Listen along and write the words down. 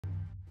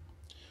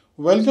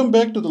Welcome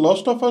back to The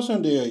Last of Us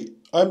and AI.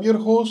 I'm your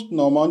host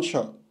Noman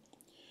Shah.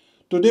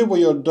 Today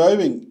we are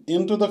diving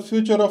into the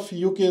future of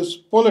UK's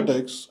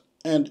politics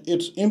and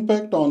its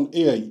impact on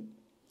AI.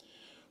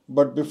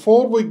 But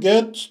before we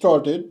get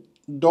started,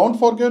 don't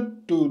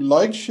forget to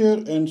like, share,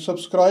 and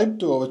subscribe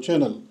to our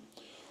channel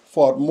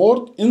for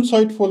more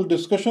insightful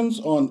discussions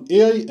on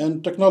AI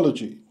and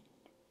technology.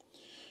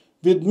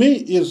 With me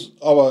is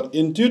our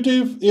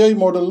intuitive AI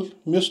model,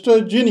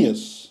 Mr.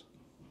 Genius.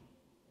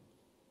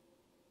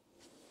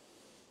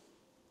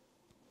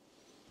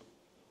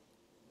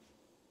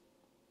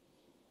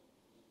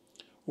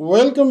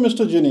 Welcome,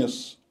 Mr.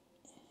 Genius.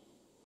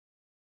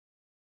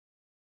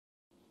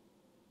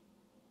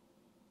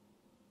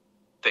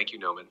 Thank you,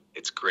 Noman.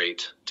 It's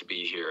great to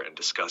be here and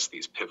discuss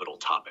these pivotal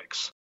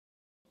topics.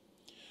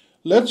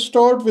 Let's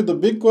start with the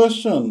big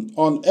question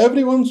on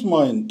everyone's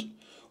mind.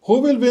 Who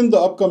will win the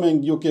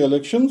upcoming UK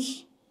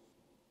elections?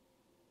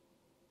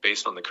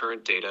 Based on the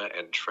current data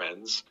and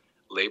trends,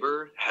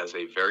 Labour has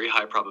a very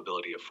high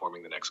probability of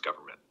forming the next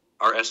government.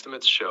 Our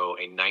estimates show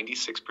a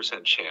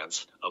 96%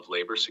 chance of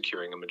Labour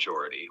securing a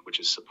majority, which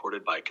is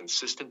supported by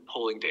consistent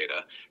polling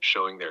data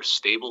showing their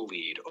stable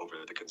lead over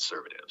the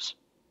Conservatives.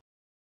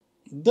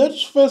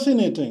 That's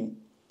fascinating.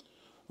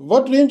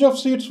 What range of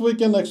seats we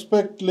can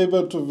expect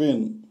Labour to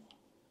win?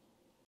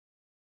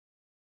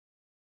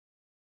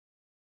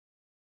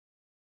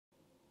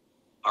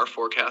 Our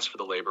forecast for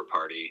the Labour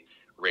Party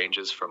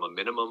ranges from a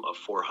minimum of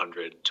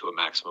 400 to a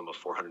maximum of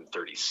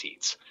 430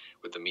 seats,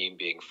 with the mean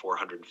being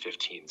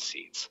 415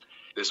 seats.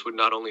 This would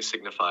not only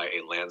signify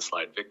a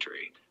landslide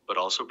victory, but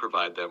also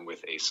provide them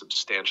with a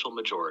substantial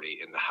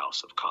majority in the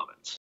House of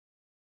Commons.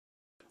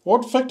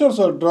 What factors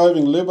are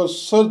driving Labour's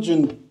surge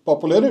in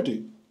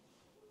popularity?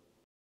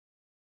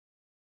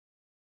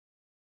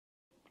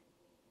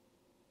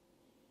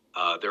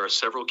 There are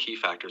several key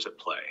factors at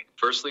play.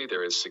 Firstly,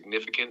 there is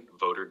significant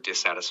voter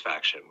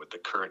dissatisfaction with the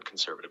current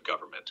Conservative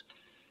government,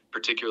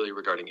 particularly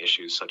regarding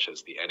issues such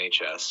as the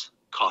NHS,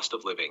 cost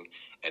of living,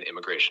 and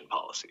immigration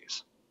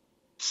policies.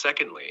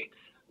 Secondly,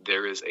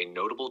 there is a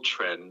notable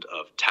trend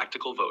of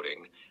tactical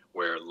voting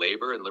where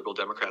Labour and Liberal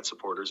Democrat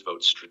supporters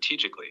vote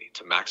strategically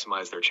to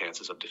maximize their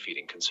chances of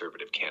defeating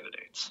Conservative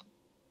candidates.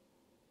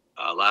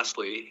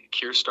 Lastly,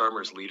 Keir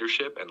Starmer's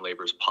leadership and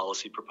Labour's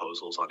policy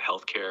proposals on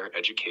healthcare,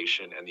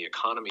 education, and the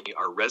economy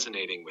are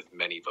resonating with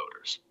many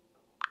voters.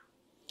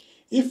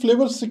 If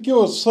Labour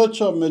secures such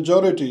a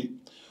majority,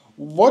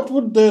 what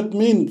would that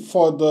mean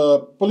for the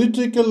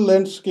political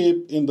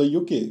landscape in the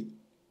UK?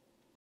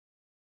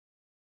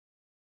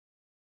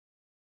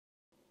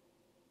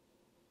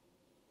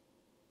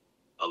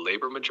 A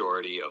Labour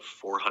majority of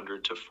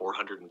 400 to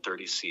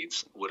 430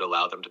 seats would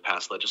allow them to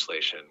pass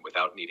legislation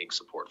without needing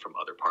support from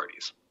other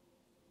parties.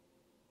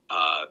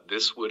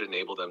 This would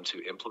enable them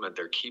to implement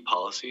their key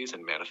policies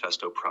and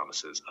manifesto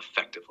promises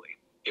effectively.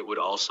 It would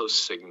also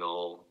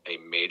signal a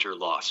major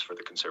loss for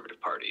the Conservative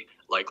Party,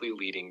 likely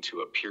leading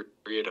to a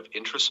period of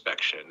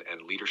introspection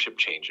and leadership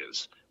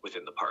changes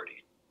within the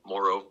party.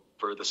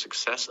 Moreover, the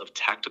success of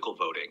tactical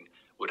voting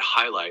would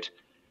highlight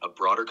a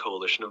broader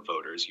coalition of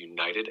voters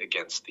united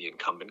against the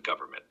incumbent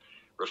government,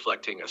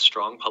 reflecting a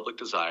strong public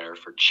desire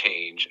for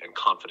change and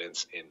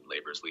confidence in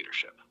Labour's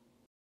leadership.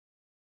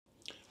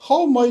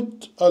 How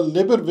might a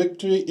Labour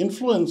victory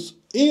influence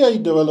AI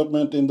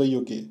development in the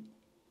UK?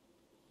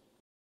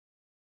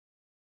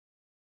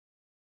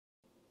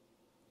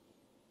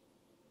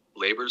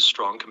 Labour's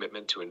strong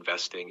commitment to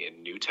investing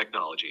in new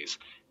technologies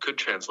could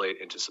translate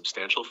into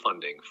substantial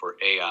funding for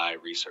AI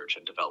research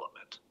and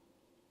development.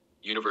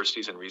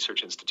 Universities and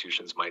research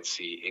institutions might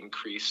see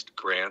increased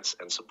grants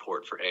and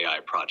support for AI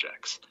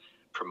projects,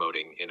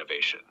 promoting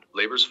innovation.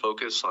 Labour's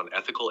focus on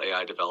ethical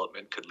AI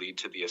development could lead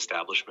to the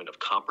establishment of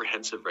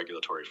comprehensive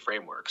regulatory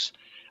frameworks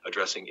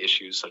addressing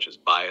issues such as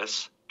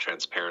bias,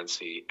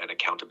 transparency, and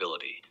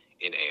accountability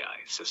in AI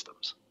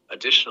systems.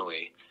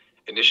 Additionally,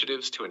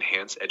 initiatives to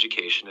enhance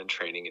education and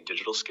training in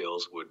digital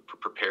skills would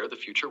prepare the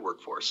future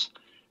workforce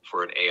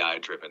for an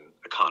AI-driven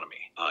economy.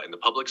 In the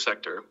public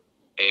sector,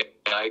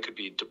 AI could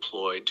be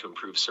deployed to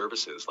improve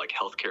services like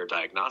healthcare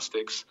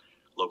diagnostics,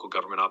 local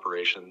government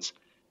operations,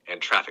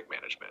 and traffic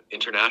management.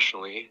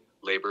 Internationally,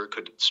 Labour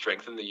could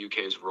strengthen the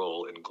UK's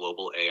role in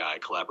global AI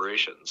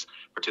collaborations,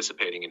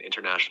 participating in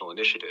international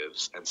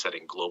initiatives and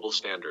setting global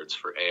standards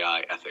for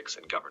AI ethics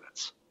and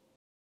governance.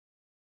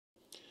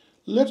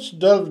 Let's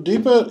delve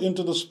deeper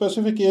into the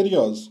specific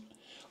areas.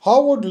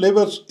 How would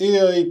Labour's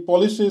AI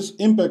policies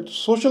impact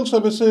social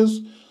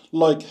services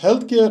like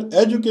healthcare,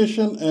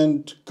 education,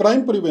 and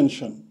crime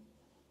prevention?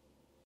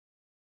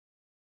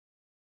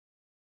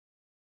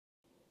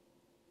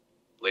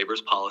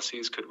 Labour's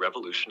policies could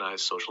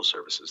revolutionize social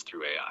services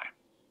through AI.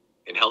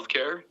 In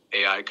healthcare,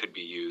 AI could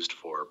be used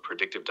for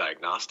predictive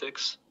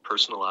diagnostics,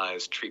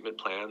 personalized treatment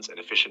plans, and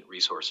efficient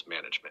resource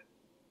management.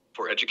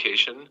 For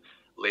education,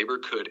 Labour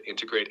could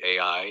integrate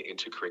AI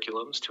into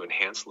curriculums to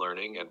enhance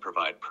learning and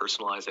provide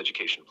personalized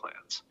education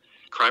plans.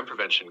 Crime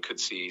prevention could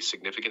see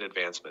significant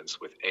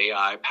advancements with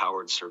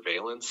AI-powered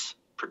surveillance,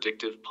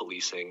 predictive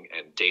policing,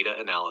 and data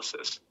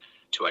analysis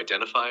to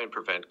identify and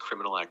prevent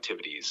criminal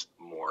activities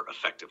more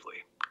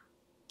effectively.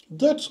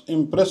 That's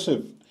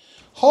impressive.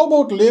 How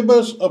about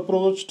labor's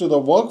approach to the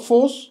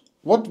workforce?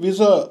 What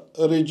visa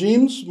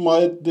regimes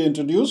might they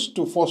introduce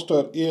to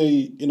foster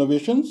AI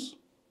innovations?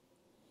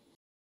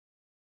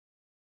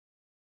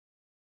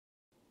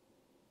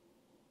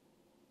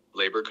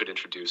 Labor could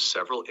introduce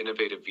several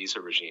innovative visa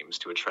regimes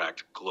to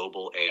attract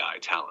global AI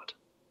talent.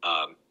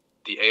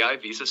 The AI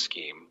visa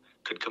scheme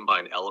could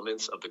combine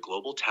elements of the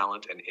global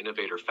talent and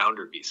innovator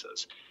founder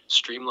visas,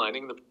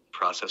 streamlining the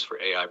process for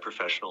AI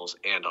professionals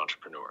and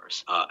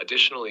entrepreneurs.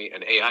 Additionally,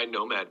 an AI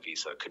nomad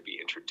visa could be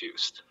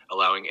introduced,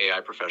 allowing AI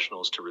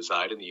professionals to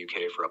reside in the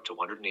UK for up to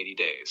 180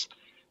 days,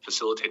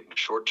 facilitating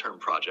short-term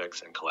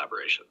projects and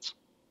collaborations.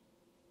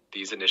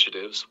 These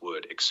initiatives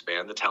would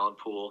expand the talent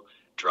pool,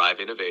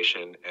 drive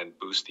innovation, and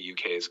boost the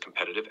UK's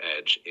competitive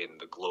edge in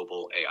the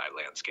global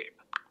AI landscape.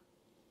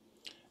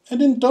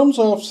 And in terms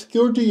of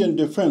security and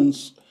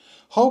defense,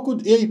 how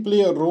could AI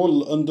play a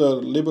role under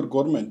labor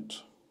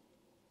government?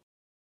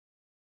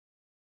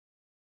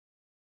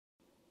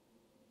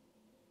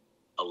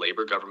 A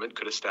labor government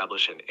could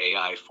establish an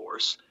AI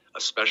force, a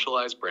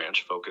specialized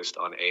branch focused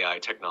on AI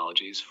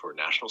technologies for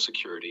national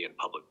security and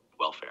public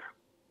welfare.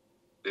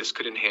 This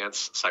could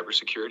enhance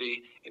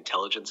cybersecurity,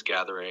 intelligence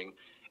gathering,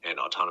 and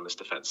autonomous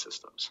defense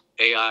systems.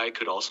 AI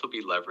could also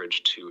be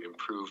leveraged to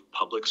improve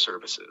public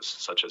services,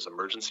 such as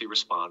emergency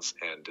response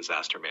and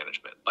disaster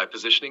management. By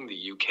positioning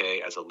the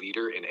UK as a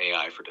leader in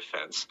AI for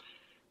defense,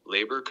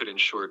 labor could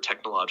ensure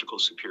technological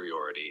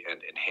superiority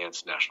and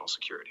enhance national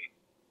security.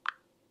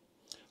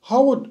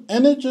 How would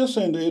NHS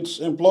and its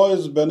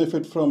employees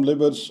benefit from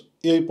labor's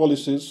AI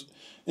policies,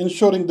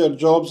 ensuring their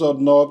jobs are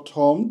not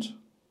harmed?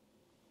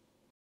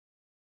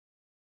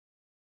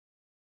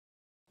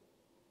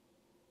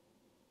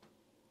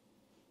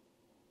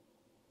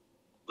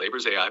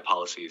 Labor's AI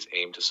policies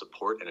aim to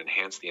support and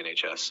enhance the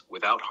NHS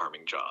without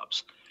harming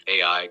jobs.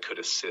 AI could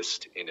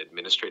assist in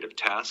administrative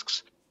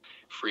tasks,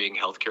 freeing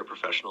healthcare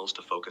professionals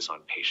to focus on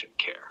patient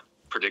care.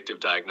 Predictive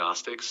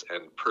diagnostics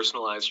and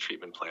personalized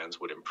treatment plans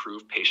would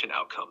improve patient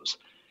outcomes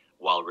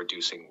while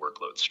reducing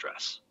workload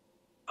stress.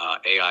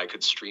 AI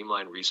could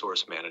streamline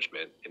resource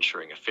management,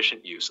 ensuring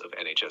efficient use of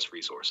NHS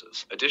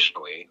resources.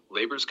 Additionally,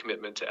 labor's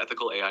commitment to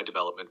ethical AI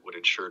development would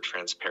ensure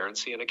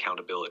transparency and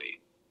accountability,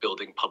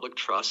 building public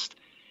trust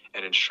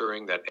and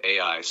ensuring that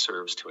AI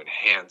serves to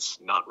enhance,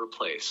 not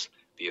replace,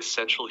 the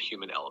essential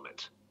human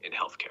element in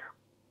healthcare.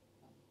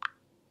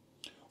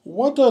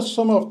 What are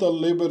some of the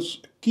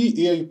labor's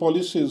key AI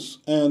policies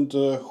and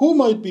who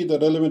might be the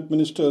relevant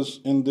ministers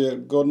in their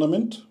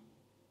government?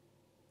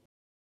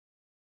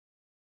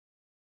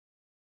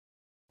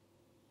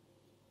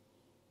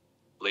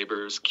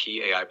 Labor's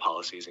key AI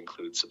policies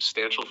include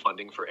substantial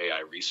funding for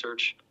AI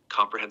research,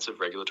 comprehensive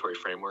regulatory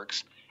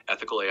frameworks,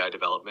 ethical AI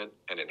development,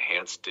 and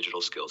enhanced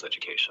digital skills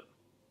education.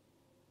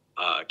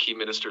 Key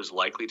ministers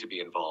likely to be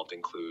involved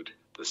include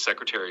the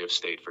Secretary of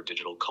State for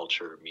Digital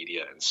Culture,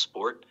 Media, and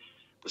Sport,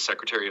 the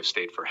Secretary of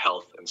State for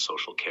Health and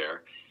Social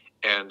Care,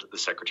 and the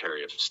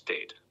Secretary of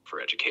State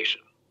for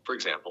Education. For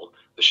example,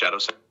 the Shadow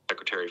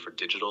Secretary for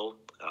Digital,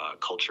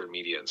 Culture,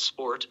 Media, and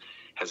Sport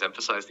has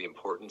emphasized the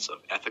importance of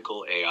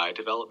ethical AI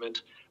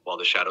development, while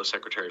the Shadow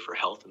Secretary for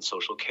Health and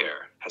Social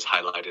Care has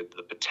highlighted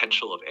the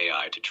potential of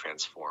AI to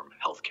transform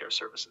healthcare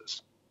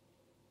services.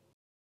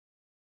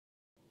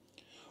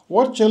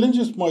 What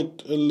challenges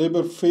might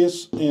labor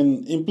face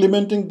in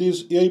implementing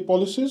these AI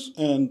policies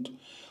and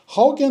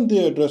how can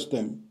they address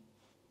them?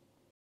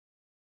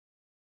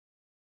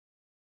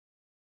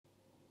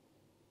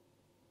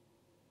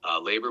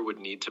 Labor would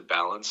need to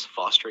balance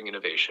fostering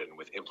innovation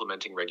with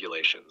implementing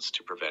regulations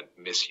to prevent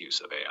misuse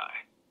of AI.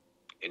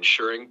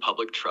 Ensuring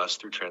public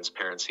trust through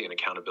transparency and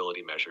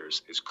accountability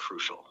measures is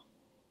crucial.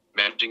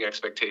 Managing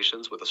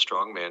expectations with a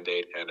strong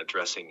mandate and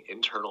addressing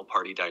internal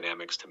party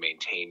dynamics to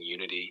maintain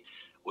unity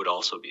would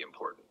also be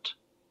important.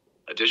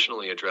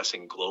 Additionally,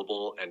 addressing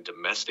global and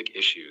domestic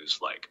issues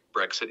like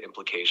Brexit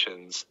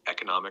implications,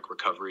 economic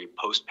recovery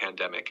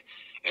post-pandemic,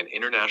 and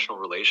international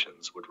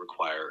relations would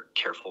require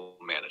careful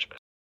management.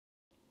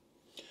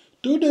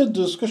 Today's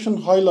discussion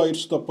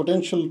highlights the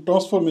potential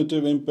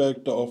transformative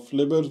impact of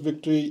labor's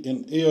victory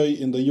in AI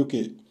in the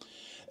UK.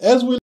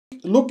 As we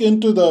look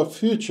into the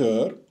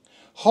future,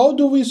 how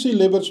do we see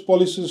labor's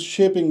policies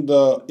shaping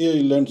the AI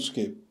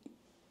landscape?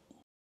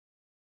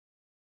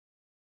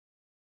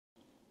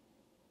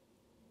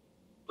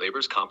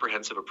 Labor's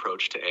comprehensive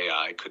approach to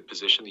AI could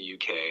position the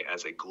UK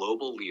as a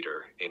global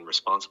leader in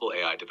responsible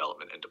AI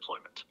development and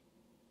deployment.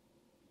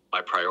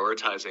 By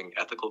prioritizing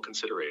ethical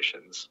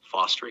considerations,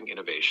 fostering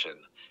innovation,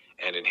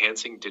 and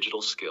enhancing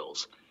digital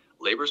skills,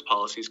 Labor's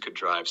policies could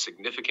drive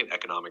significant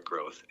economic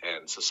growth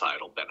and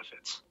societal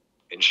benefits.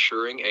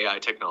 Ensuring AI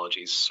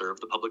technologies serve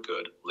the public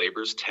good,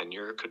 Labor's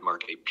tenure could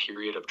mark a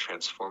period of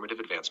transformative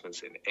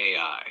advancements in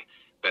AI,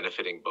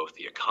 benefiting both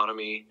the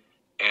economy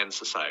and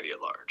society at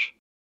large.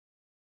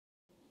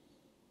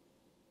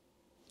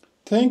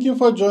 Thank you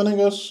for joining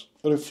us.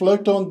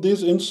 Reflect on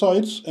these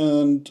insights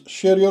and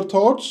share your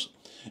thoughts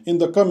in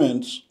the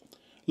comments.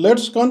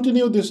 Let's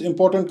continue this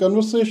important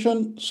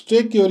conversation.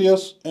 Stay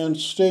curious and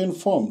stay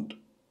informed.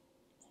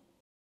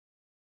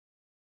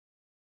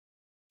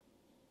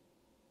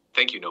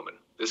 Thank you, Noman.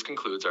 This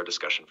concludes our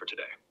discussion for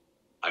today.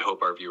 I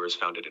hope our viewers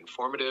found it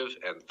informative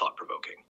and thought-provoking.